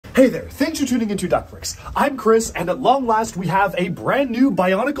Hey there, thanks for tuning into Duckbricks. I'm Chris, and at long last we have a brand new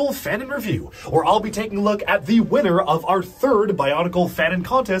Bionicle Fanon review, where I'll be taking a look at the winner of our third Bionicle Fanon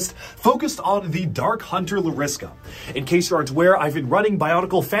contest, focused on the Dark Hunter Lariska. In case you aren't aware, I've been running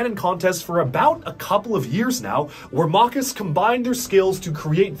Bionicle Fanon contests for about a couple of years now, where mockists combined their skills to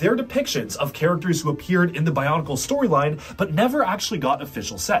create their depictions of characters who appeared in the Bionicle storyline, but never actually got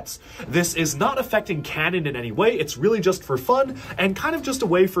official sets. This is not affecting canon in any way, it's really just for fun, and kind of just a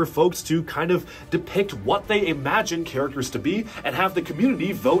way for folks to kind of depict what they imagine characters to be and have the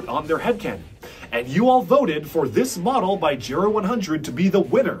community vote on their headcanon. And you all voted for this model by Jiro100 to be the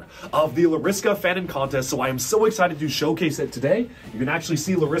winner of the Lariska Fanon contest, so I am so excited to showcase it today. You can actually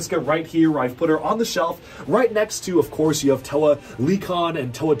see Lariska right here, where I've put her on the shelf, right next to, of course, you have Toa Likon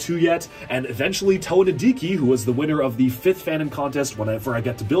and Toa Tuyet, and eventually Toa Nadiki, who was the winner of the 5th Fanon contest. Whenever I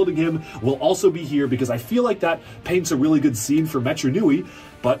get to building him, will also be here, because I feel like that paints a really good scene for Metro Nui.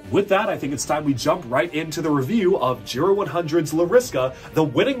 But with that, I think it's time we jump right into the review of Jiro100's Lariska, the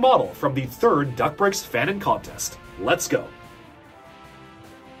winning model from the 3rd Duckbricks Fanon contest. Let's go.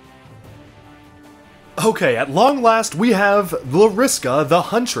 Okay, at long last we have Lariska the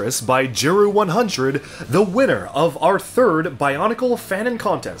Huntress by Jiro100, the winner of our 3rd Bionicle Fanon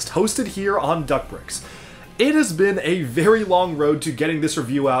contest, hosted here on Duckbricks. It has been a very long road to getting this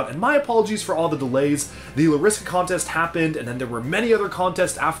review out, and my apologies for all the delays. The Lariska contest happened, and then there were many other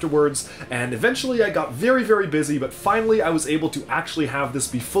contests afterwards, and eventually I got very, very busy, but finally I was able to actually have this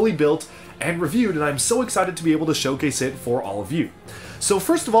be fully built and reviewed, and I'm so excited to be able to showcase it for all of you. So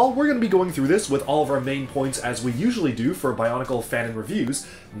first of all, we're going to be going through this with all of our main points as we usually do for Bionicle Fanon reviews.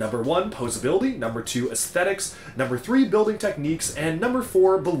 Number 1, posability. Number 2, aesthetics. Number 3, building techniques. And number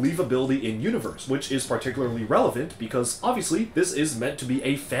 4, believability in universe, which is particularly relevant because obviously this is meant to be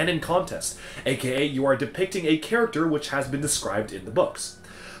a Fanon contest, aka you are depicting a character which has been described in the books.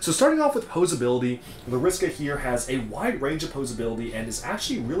 So starting off with posability, Lariska here has a wide range of posability and is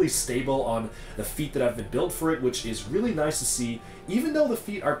actually really stable on the feet that have been built for it, which is really nice to see. Even though the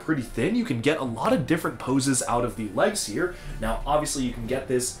feet are pretty thin, you can get a lot of different poses out of the legs here. Now, obviously you can get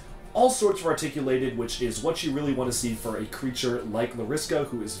this all sorts of articulated, which is what you really want to see for a creature like Lariska,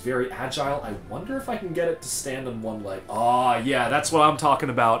 who is very agile. I wonder if I can get it to stand on one leg. Ah, yeah, that's what I'm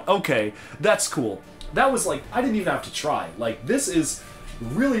talking about. Okay, that's cool. That was like, I didn't even have to try. Like, this is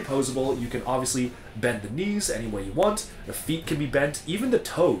really posable. You can obviously bend the knees any way you want. The feet can be bent. Even the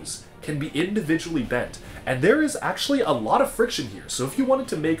toes can be individually bent. And there is actually a lot of friction here. So if you wanted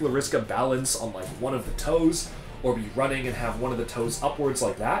to make Lariska balance on like one of the toes, or be running and have one of the toes upwards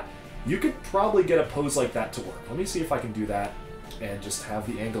like that, you could probably get a pose like that to work. Let me see if I can do that and just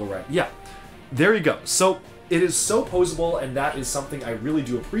have the angle right. Yeah, there you go. So it is so posable, and that is something I really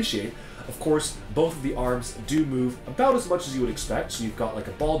do appreciate. Of course, both of the arms do move about as much as you would expect. So you've got like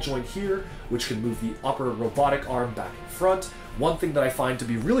a ball joint here, which can move the upper robotic arm back and front. One thing that I find to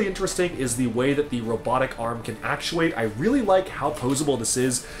be really interesting is the way that the robotic arm can actuate. I really like how posable this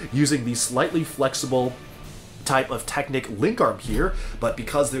is, using the slightly flexible type of Technic link arm here, but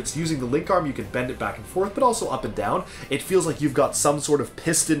because it's using the link arm, you can bend it back and forth, but also up and down. It feels like you've got some sort of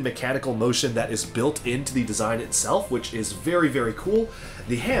piston mechanical motion that is built into the design itself, which is very, very cool.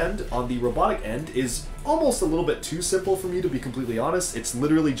 The hand on the robotic end is almost a little bit too simple for me, to be completely honest. It's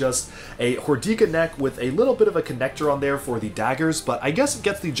literally just a Hordika neck with a little bit of a connector on there for the daggers, but I guess it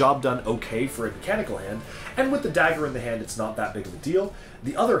gets the job done okay for a mechanical hand, and with the dagger in the hand, it's not that big of a deal.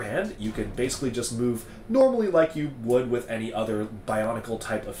 The other hand, you can basically just move normally like you would with any other Bionicle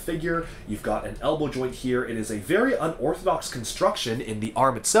type of figure. You've got an elbow joint here. It is a very unorthodox construction in the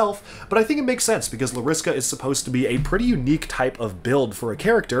arm itself, but I think it makes sense because Lariska is supposed to be a pretty unique type of build for a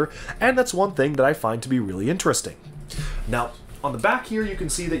character, and that's one thing that I find to be really interesting. Now, on the back here, you can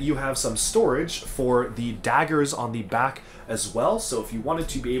see that you have some storage for the daggers on the back as well. So if you wanted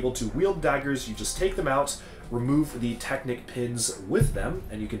to be able to wield daggers, you just take them out, remove the Technic pins with them,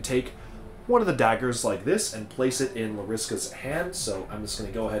 and you can take one of the daggers like this and place it in Lariska's hand. So I'm just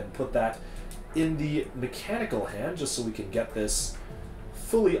going to go ahead and put that in the mechanical hand just so we can get this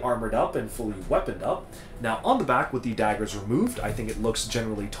fully armored up and fully weaponed up. Now on the back with the daggers removed, I think it looks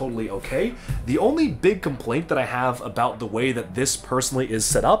generally totally okay. The only big complaint that I have about the way that this personally is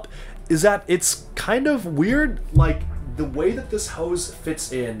set up is that it's kind of weird. Like, the way that this hose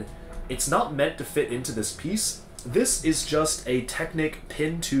fits in, it's not meant to fit into this piece. This is just a Technic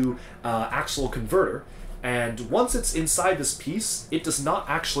pin to axle converter, and once it's inside this piece, it does not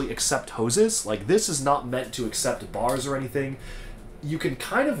actually accept hoses. Like, this is not meant to accept bars or anything. You can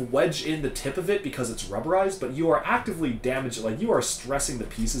kind of wedge in the tip of it because it's rubberized, but you are actively damaging, like, you are stressing the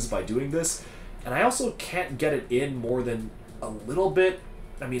pieces by doing this. And I also can't get it in more than a little bit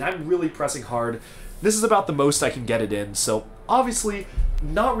I mean, I'm really pressing hard. This is about the most I can get it in, so obviously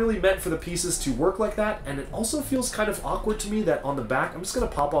not really meant for the pieces to work like that, and it also feels kind of awkward to me that on the back, I'm just going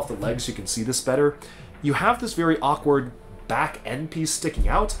to pop off the legs so you can see this better, you have this very awkward back end piece sticking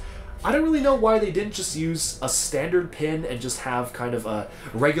out. I don't really know why they didn't just use a standard pin and just have kind of a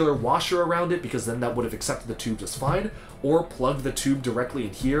regular washer around it, because then that would have accepted the tube just fine, or plug the tube directly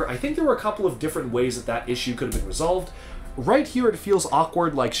in here. I think there were a couple of different ways that that issue could have been resolved. Right here it feels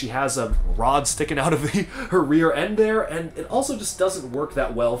awkward, like she has a rod sticking out of her rear end there, and it also just doesn't work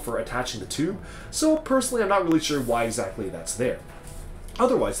that well for attaching the tube, so personally I'm not really sure why exactly that's there.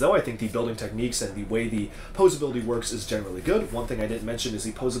 Otherwise, though, I think the building techniques and the way the posability works is generally good. One thing I didn't mention is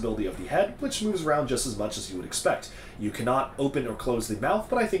the posability of the head, which moves around just as much as you would expect. You cannot open or close the mouth,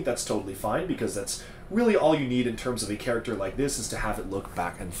 but I think that's totally fine, because that's really all you need in terms of a character like this, is to have it look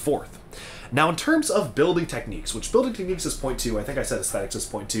back and forth. Now, in terms of building techniques, which building techniques is point 2, I think I said aesthetics is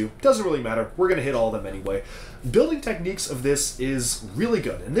point 2, doesn't really matter, we're going to hit all of them anyway. Building techniques of this is really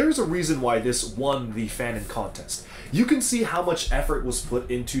good, and there's a reason why this won the Fanon contest. You can see how much effort was put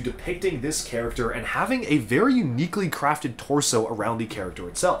into depicting this character and having a very uniquely crafted torso around the character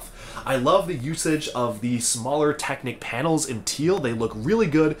itself. I love the usage of the smaller Technic panels in teal. They look really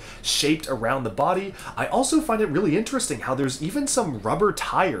good, shaped around the body. I also find it really interesting how there's even some rubber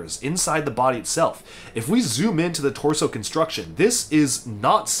tires inside the body itself. If we zoom into the torso construction, this is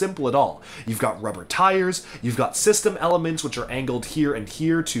not simple at all. You've got rubber tires, you've got system elements which are angled here and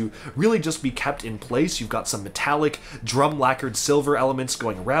here to really just be kept in place. You've got some metallic drum lacquered silver elements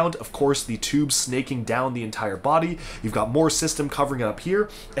going around, of course the tube snaking down the entire body, you've got more system covering it up here,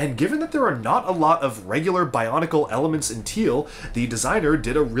 and given that there are not a lot of regular Bionicle elements in teal, the designer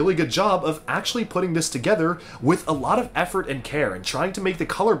did a really good job of actually putting this together with a lot of effort and care, and trying to make the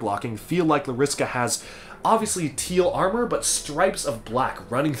color blocking feel like Lariska has obviously teal armor, but stripes of black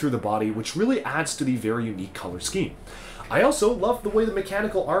running through the body, which really adds to the very unique color scheme. I also love the way the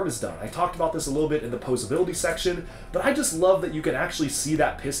mechanical arm is done. I talked about this a little bit in the posability section, but I just love that you can actually see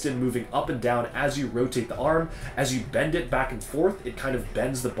that piston moving up and down as you rotate the arm. As you bend it back and forth, it kind of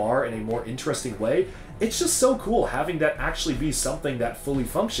bends the bar in a more interesting way. It's just so cool having that actually be something that fully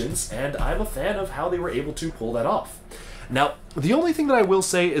functions, and I'm a fan of how they were able to pull that off. Now, the only thing that I will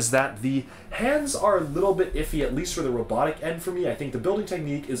say is that the hands are a little bit iffy, at least for the robotic end for me. I think the building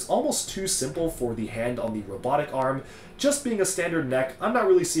technique is almost too simple for the hand on the robotic arm. Just being a standard neck, I'm not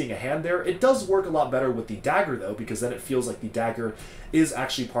really seeing a hand there. It does work a lot better with the dagger, though, because then it feels like the dagger is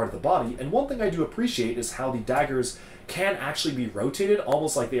actually part of the body. And one thing I do appreciate is how the daggers can actually be rotated,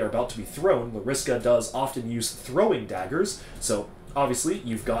 almost like they are about to be thrown. Lariska does often use throwing daggers, so obviously,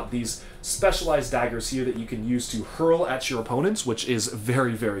 you've got these specialized daggers here that you can use to hurl at your opponents, which is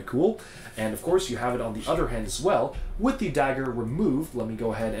very, very cool. And of course, you have it on the other hand as well, with the dagger removed. Let me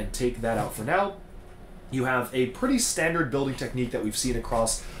go ahead and take that out for now. You have a pretty standard building technique that we've seen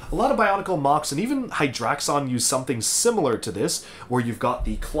across a lot of Bionicle mocks, and even Hydraxon use something similar to this, where you've got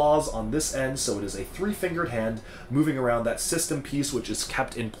the claws on this end, so it is a 3-fingered hand moving around that system piece, which is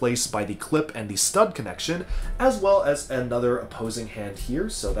kept in place by the clip and the stud connection, as well as another opposing hand here,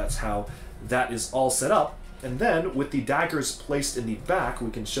 so that's how that is all set up. And then, with the daggers placed in the back,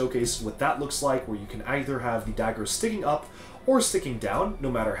 we can showcase what that looks like, where you can either have the daggers sticking up or sticking down, no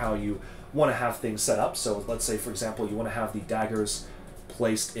matter how you want to have things set up. So let's say, for example, you want to have the daggers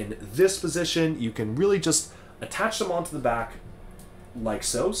placed in this position. You can really just attach them onto the back like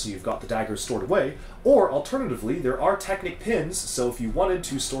so, so you've got the daggers stored away. Or alternatively, there are Technic pins, so if you wanted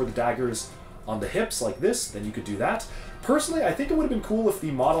to store the daggers on the hips like this, then you could do that. Personally, I think it would have been cool if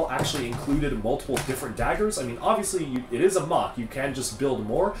the model actually included multiple different daggers. I mean, obviously, it is a mock, you can just build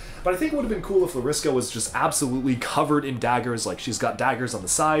more, but I think it would have been cool if Lariska was just absolutely covered in daggers, like she's got daggers on the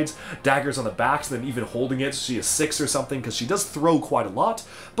sides, daggers on the backs, and then even holding it, so she has 6 or something, because she does throw quite a lot,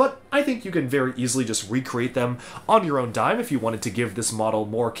 but I think you can very easily just recreate them on your own dime if you wanted to give this model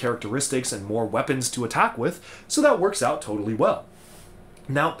more characteristics and more weapons to attack with, so that works out totally well.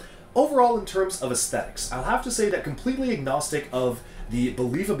 Now, overall, in terms of aesthetics, I'll have to say that completely agnostic of the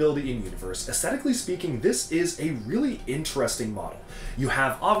believability in universe, aesthetically speaking, this is a really interesting model. You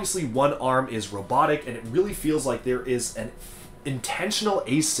have, obviously, one arm is robotic, and it really feels like there is an intentional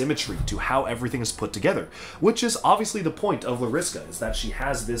asymmetry to how everything is put together, which is obviously the point of Lariska, is that she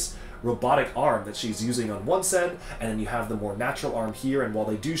has this robotic arm that she's using on one set, and then you have the more natural arm here, and while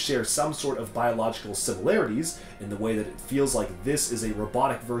they do share some sort of biological similarities in the way that it feels like this is a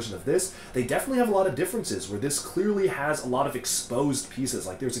robotic version of this, they definitely have a lot of differences where this clearly has a lot of exposed pieces.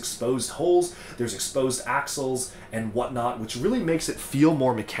 Like there's exposed holes, there's exposed axles and whatnot, which really makes it feel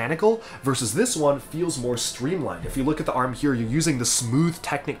more mechanical, versus this one feels more streamlined. If you look at the arm here, you're using the smooth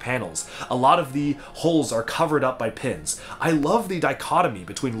Technic panels. A lot of the holes are covered up by pins. I love the dichotomy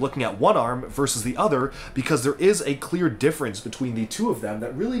between looking at one arm versus the other, because there is a clear difference between the two of them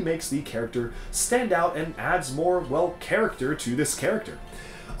that really makes the character stand out and adds more, well, character to this character.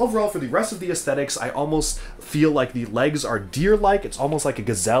 Overall, for the rest of the aesthetics, I almost feel like the legs are deer-like. It's almost like a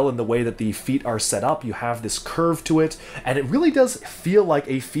gazelle in the way that the feet are set up. You have this curve to it, and it really does feel like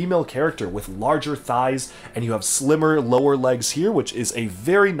a female character with larger thighs, and you have slimmer lower legs here, which is a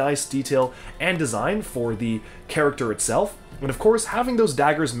very nice detail and design for the character itself. And of course, having those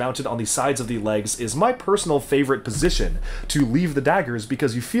daggers mounted on the sides of the legs is my personal favorite position to leave the daggers,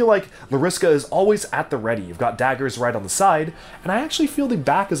 because you feel like Lariska is always at the ready. You've got daggers right on the side, and I actually feel the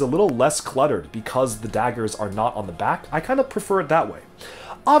back is a little less cluttered because the daggers are not on the back. I kind of prefer it that way.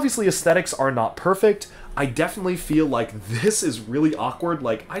 Obviously, aesthetics are not perfect. I definitely feel like this is really awkward.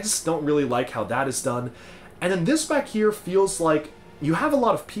 Like, I just don't really like how that is done. And then this back here feels like you have a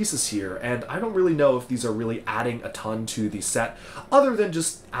lot of pieces here, and I don't really know if these are really adding a ton to the set, other than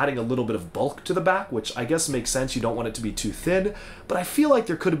just adding a little bit of bulk to the back, which I guess makes sense. You don't want it to be too thin, but I feel like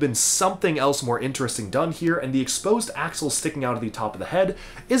there could have been something else more interesting done here, and the exposed axle sticking out of the top of the head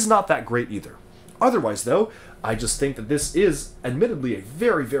is not that great either. Otherwise, though, I just think that this is admittedly a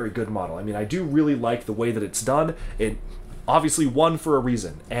very, very good model. I mean, I do really like the way that it's done. It obviously won for a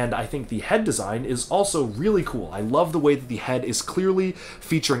reason, and I think the head design is also really cool. I love the way that the head is clearly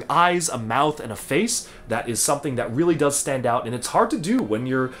featuring eyes, a mouth, and a face. That is something that really does stand out, and it's hard to do when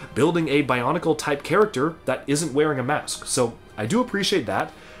you're building a Bionicle type character that isn't wearing a mask, so I do appreciate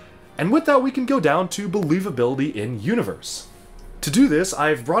that. And with that, we can go down to believability in universe. To do this,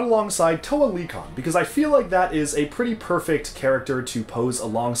 I've brought alongside Toa Lecon, because I feel like that is a pretty perfect character to pose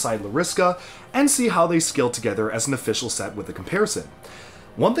alongside Lariska and see how they scale together as an official set with a comparison.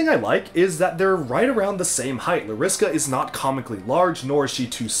 One thing I like is that they're right around the same height. Lariska is not comically large, nor is she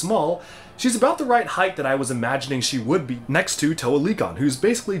too small. She's about the right height that I was imagining she would be next to Toa Lecon, who's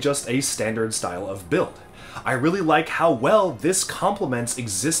basically just a standard style of build. I really like how well this complements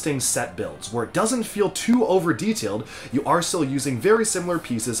existing set builds, where it doesn't feel too over-detailed. You are still using very similar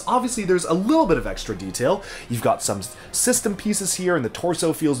pieces. Obviously, there's a little bit of extra detail. You've got some system pieces here, and the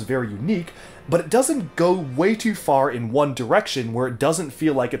torso feels very unique, but it doesn't go way too far in one direction where it doesn't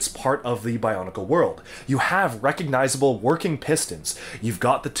feel like it's part of the Bionicle world. You have recognizable working pistons, you've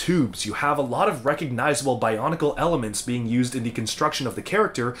got the tubes, you have a lot of recognizable Bionicle elements being used in the construction of the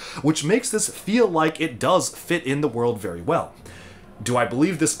character, which makes this feel like it does fit in the world very well. Do I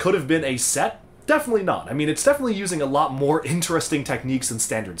believe this could have been a set? Definitely not. I mean, it's definitely using a lot more interesting techniques than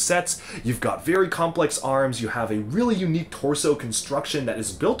standard sets. You've got very complex arms, you have a really unique torso construction that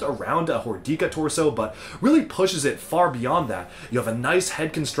is built around a Hordika torso, but really pushes it far beyond that. You have a nice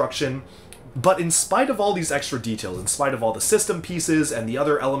head construction, but in spite of all these extra details, in spite of all the system pieces and the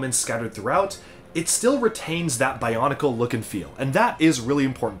other elements scattered throughout, it still retains that Bionicle look and feel, and that is really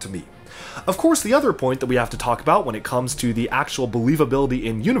important to me. Of course, the other point that we have to talk about when it comes to the actual believability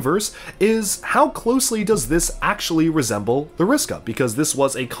in universe is how closely does this actually resemble Lariska, because this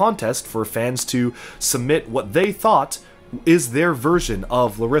was a contest for fans to submit what they thought is their version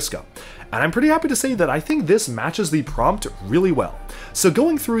of Lariska. And I'm pretty happy to say that I think this matches the prompt really well. So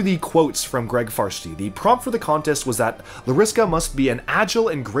going through the quotes from Greg Farshti, the prompt for the contest was that Lariska must be an agile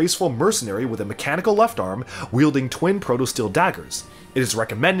and graceful mercenary with a mechanical left arm, wielding twin proto-steel daggers. It is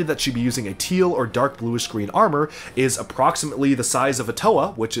recommended that she be using a teal or dark bluish green armor, is approximately the size of a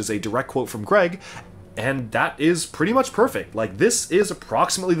Toa, which is a direct quote from Greg, and that is pretty much perfect. Like, this is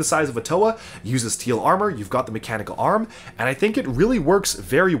approximately the size of a Toa, uses teal armor, you've got the mechanical arm, and I think it really works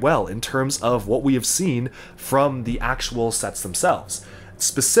very well in terms of what we have seen from the actual sets themselves.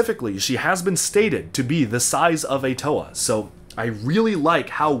 Specifically, she has been stated to be the size of a Toa, so I really like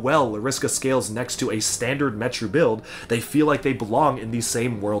how well Lariska scales next to a standard Metru build. They feel like they belong in the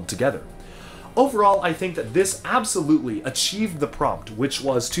same world together. Overall, I think that this absolutely achieved the prompt, which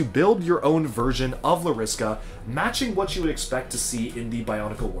was to build your own version of Lariska, matching what you would expect to see in the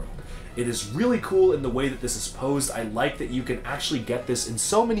Bionicle world. It is really cool in the way that this is posed. I like that you can actually get this in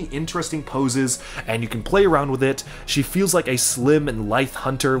so many interesting poses, and you can play around with it. She feels like a slim and lithe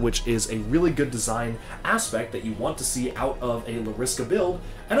hunter, which is a really good design aspect that you want to see out of a Lariska build,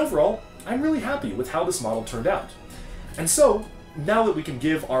 and overall, I'm really happy with how this model turned out. And so, now that we can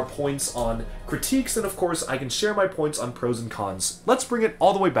give our points on critiques, and of course I can share my points on pros and cons, let's bring it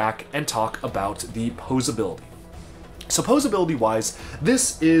all the way back and talk about the posability. So posability-wise,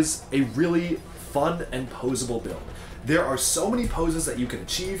 this is a really fun and posable build. There are so many poses that you can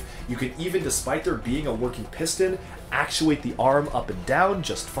achieve. You can even, despite there being a working piston, actuate the arm up and down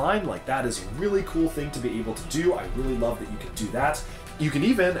just fine. Like, that is a really cool thing to be able to do. I really love that you can do that. You can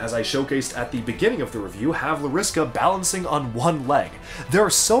even, as I showcased at the beginning of the review, have Lariska balancing on one leg. There are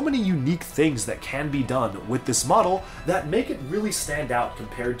so many unique things that can be done with this model that make it really stand out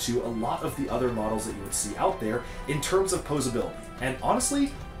compared to a lot of the other models that you would see out there in terms of posability. And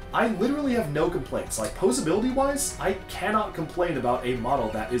honestly, I literally have no complaints. Like, posability-wise, I cannot complain about a model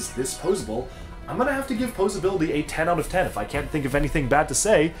that is this posable. I'm gonna have to give posability a 10 out of 10. If I can't think of anything bad to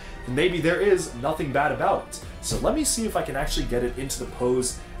say, then maybe there is nothing bad about it. So let me see if I can actually get it into the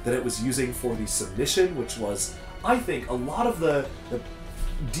pose that it was using for the submission, which was, I think, a lot of the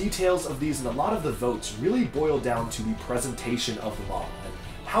details of these and a lot of the votes really boil down to the presentation of the model. And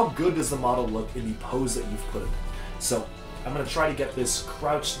how good does the model look in the pose that you've put it in? So I'm going to try to get this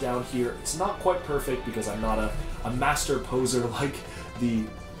crouched down here. It's not quite perfect because I'm not a master poser like the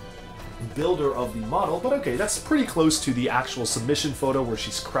builder of the model, but okay, that's pretty close to the actual submission photo where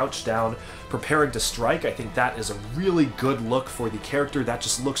she's crouched down, preparing to strike. I think that is a really good look for the character. That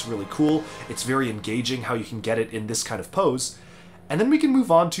just looks really cool. It's very engaging how you can get it in this kind of pose. And then we can move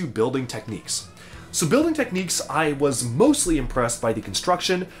on to building techniques. So building techniques, I was mostly impressed by the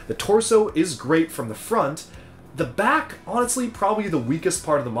construction. The torso is great from the front. The back, honestly, probably the weakest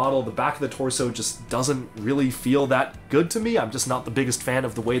part of the model. The back of the torso just doesn't really feel that good to me. I'm just not the biggest fan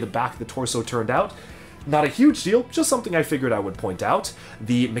of the way the back of the torso turned out. Not a huge deal, just something I figured I would point out.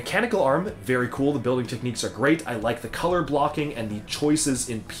 The mechanical arm, very cool. The building techniques are great. I like the color blocking and the choices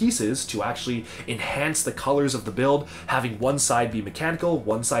in pieces to actually enhance the colors of the build, having one side be mechanical,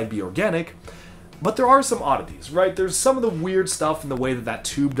 one side be organic. But there are some oddities, right? There's some of the weird stuff in the way that that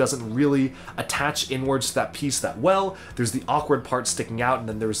tube doesn't really attach inwards to that piece that well. There's the awkward part sticking out, and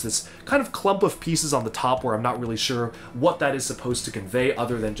then there's this kind of clump of pieces on the top where I'm not really sure what that is supposed to convey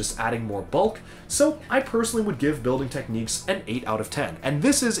other than just adding more bulk. So I personally would give building techniques an 8 out of 10. And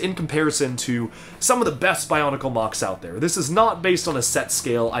this is in comparison to some of the best Bionicle mocks out there. This is not based on a set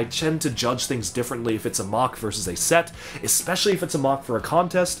scale. I tend to judge things differently if it's a mock versus a set, especially if it's a mock for a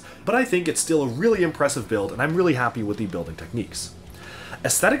contest, but I think it's still a really impressive build, and I'm really happy with the building techniques.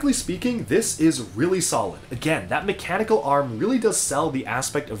 Aesthetically speaking, this is really solid. Again, that mechanical arm really does sell the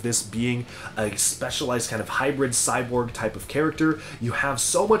aspect of this being a specialized kind of hybrid cyborg type of character. You have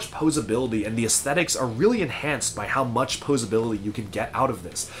so much posability, and the aesthetics are really enhanced by how much posability you can get out of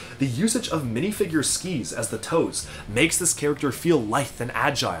this. The usage of minifigure skis as the toes makes this character feel lithe and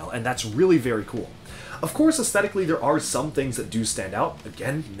agile, and that's really very cool. Of course, aesthetically, there are some things that do stand out.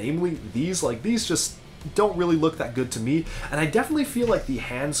 Again, namely these, like these just don't really look that good to me, and I definitely feel like the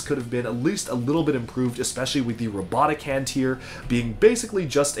hands could have been at least a little bit improved, especially with the robotic hand here being basically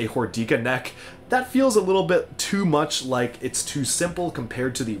just a Hordika neck. That feels a little bit too much like it's too simple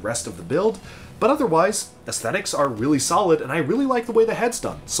compared to the rest of the build, but otherwise, aesthetics are really solid, and I really like the way the head's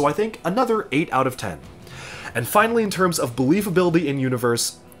done, so I think another 8 out of 10. And finally, in terms of believability in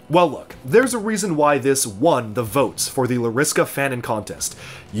universe, well look, there's a reason why this won the votes for the Lariska Fanon contest.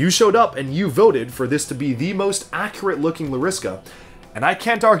 You showed up and you voted for this to be the most accurate looking Lariska, and I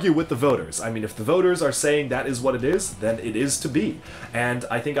can't argue with the voters. I mean, if the voters are saying that is what it is, then it is to be. And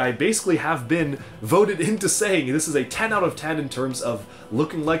I think I basically have been voted into saying this is a 10 out of 10 in terms of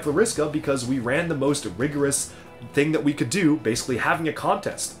looking like Lariska because we ran the most rigorous thing that we could do, basically having a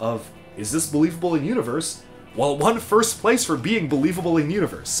contest of, is this believable in universe? Well, it won first place for being believable in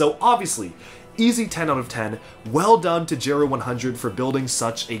universe, so obviously, easy 10 out of 10. Well done to Jero100 for building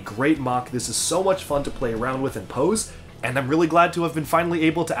such a great mock. This is so much fun to play around with and pose, and I'm really glad to have been finally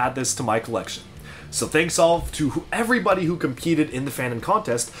able to add this to my collection. So thanks all to everybody who competed in the Fanon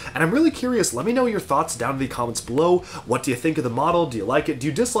contest, and I'm really curious, let me know your thoughts down in the comments below. What do you think of the model? Do you like it? Do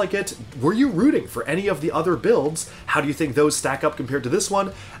you dislike it? Were you rooting for any of the other builds? How do you think those stack up compared to this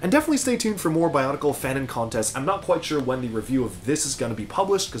one? And definitely stay tuned for more Bionicle Fanon contests. I'm not quite sure when the review of this is going to be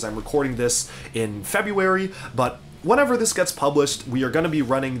published, because I'm recording this in February, but whenever this gets published, we are going to be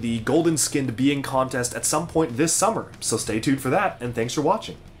running the Golden Skinned Being contest at some point this summer, so stay tuned for that, and thanks for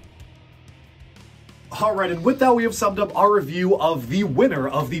watching. Alright, and with that we have summed up our review of the winner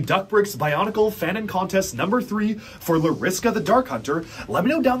of the Duckbricks Bionicle Fanon Contest number 3 for Lariska the Dark Hunter. Let me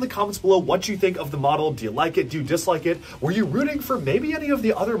know down in the comments below what you think of the model. Do you like it? Do you dislike it? Were you rooting for maybe any of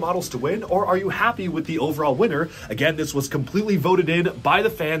the other models to win, or are you happy with the overall winner? Again, this was completely voted in by the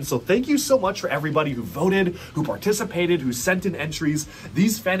fans, so thank you so much for everybody who voted, who participated, who sent in entries.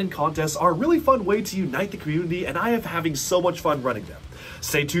 These Fanon contests are a really fun way to unite the community, and I am having so much fun running them.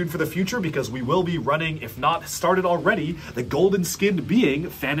 Stay tuned for the future because we will be running, if not started already, the Golden Skinned Being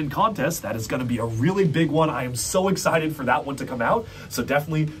Fanon contest. That is going to be a really big one. I am so excited for that one to come out, so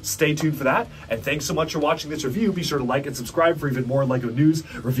definitely stay tuned for that. And thanks so much for watching this review. Be sure to like and subscribe for even more LEGO news,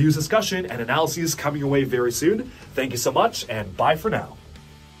 reviews, discussion, and analyses coming your way very soon. Thank you so much, and bye for now.